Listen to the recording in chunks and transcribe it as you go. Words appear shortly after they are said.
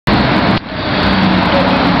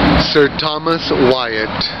Sir Thomas Wyatt.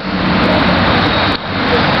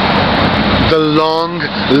 The long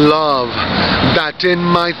love that in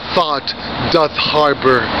my thought doth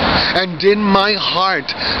harbor, and in my heart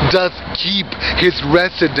doth keep his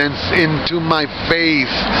residence into my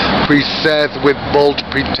face, presaith with bold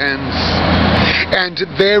pretense, and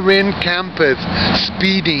therein campeth,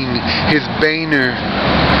 speeding his banner,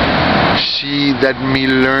 she that me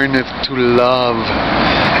learneth to love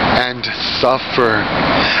and suffer,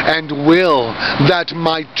 and will that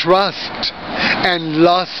my trust and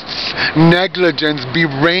lust's negligence be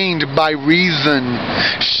reigned by reason,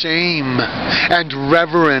 shame, and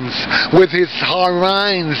reverence with his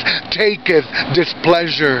harines taketh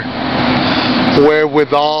displeasure,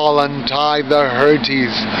 wherewithal untie the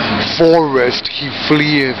Hurties forest he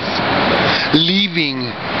fleeth, leaving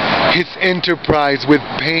his enterprise with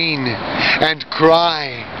pain and cry,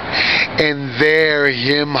 and there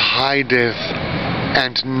him hideth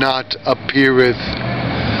and not appeareth.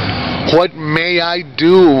 What may I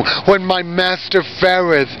do when my master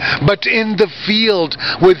fareth, but in the field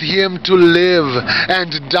with him to live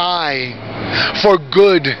and die? For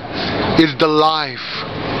good is the life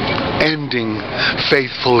ending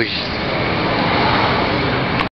faithfully.